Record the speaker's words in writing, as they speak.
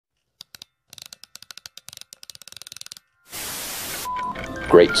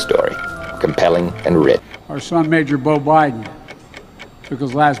great story, compelling and rich. Our son, Major Bo Biden, took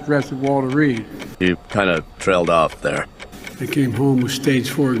his last breath at Walter Reed. You kind of trailed off there. I came home with stage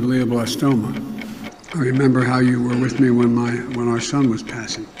 4 glioblastoma. I remember how you were with me when our son was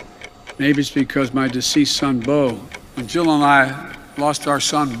passing. Maybe it's because my deceased son, Bo, when Jill and I lost our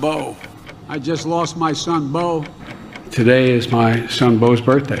son, Bo. I just lost my son, Bo. Today is my son, Bo's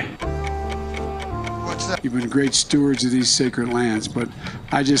birthday. What's that? You've been great stewards of these sacred lands, but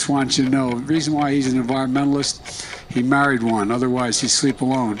I just want you to know, the reason why he's an environmentalist, he married one, otherwise he'd sleep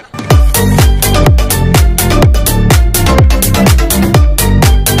alone.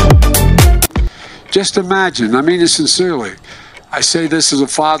 Just imagine, I mean it sincerely. I say this as a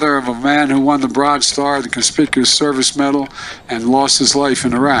father of a man who won the Bronze Star, the Conspicuous Service Medal, and lost his life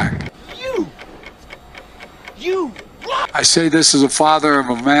in Iraq. I say this as a father of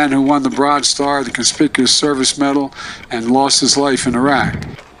a man who won the Bronze Star, the Conspicuous Service Medal, and lost his life in Iraq.